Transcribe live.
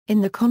In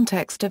the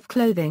context of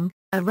clothing,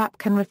 a wrap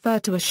can refer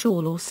to a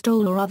shawl or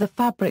stole or other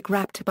fabric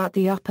wrapped about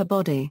the upper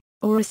body,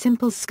 or a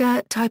simple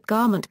skirt-type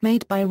garment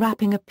made by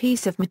wrapping a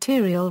piece of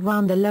material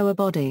round the lower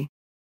body.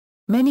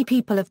 Many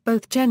people of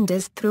both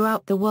genders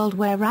throughout the world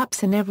wear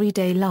wraps in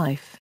everyday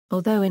life,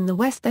 although in the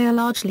West they are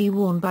largely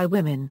worn by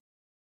women.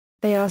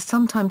 They are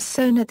sometimes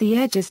sewn at the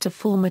edges to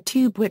form a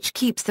tube which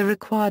keeps the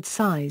required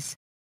size.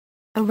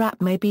 A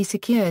wrap may be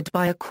secured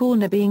by a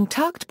corner being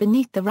tucked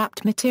beneath the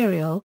wrapped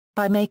material,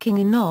 by making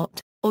a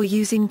knot, or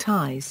using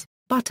ties,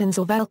 buttons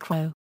or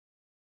velcro.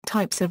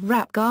 Types of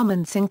wrap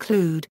garments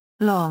include,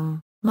 long,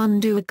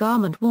 mundu, a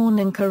garment worn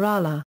in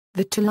Kerala,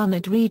 the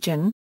Tulunad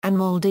region, and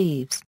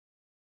Maldives.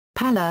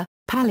 Pala,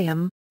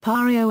 pallium,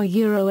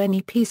 pario,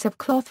 any piece of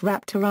cloth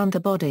wrapped around the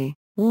body,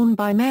 worn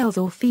by males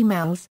or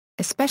females,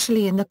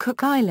 especially in the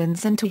Cook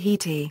Islands and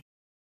Tahiti.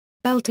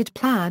 Belted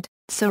plaid,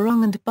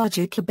 sarong, and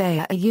baju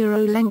kebaya,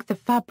 a length of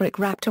fabric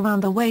wrapped around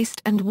the waist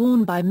and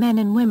worn by men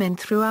and women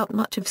throughout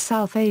much of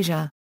South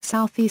Asia,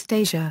 Southeast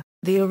Asia,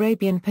 the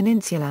Arabian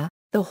Peninsula,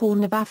 the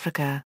Horn of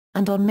Africa,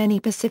 and on many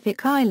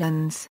Pacific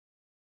islands.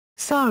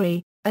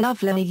 Sari, a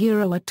lovely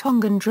a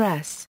Tongan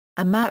dress,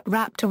 a mat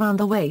wrapped around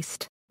the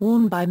waist,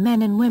 worn by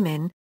men and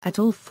women, at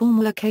all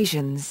formal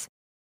occasions.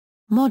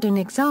 Modern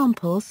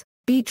examples,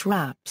 beach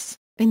wraps.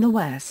 In the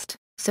West,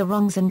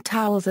 sarongs and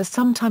towels are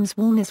sometimes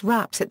worn as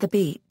wraps at the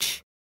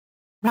beach.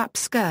 Wrap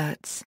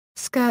skirts,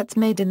 skirts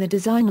made in the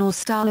design or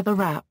style of a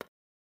wrap.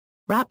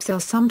 Wraps are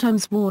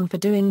sometimes worn for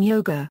doing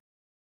yoga.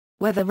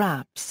 Weather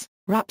wraps,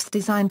 wraps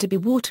designed to be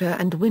water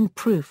and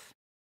windproof.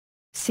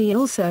 See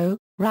also,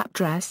 wrap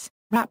dress,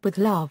 wrap with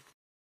love.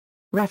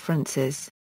 References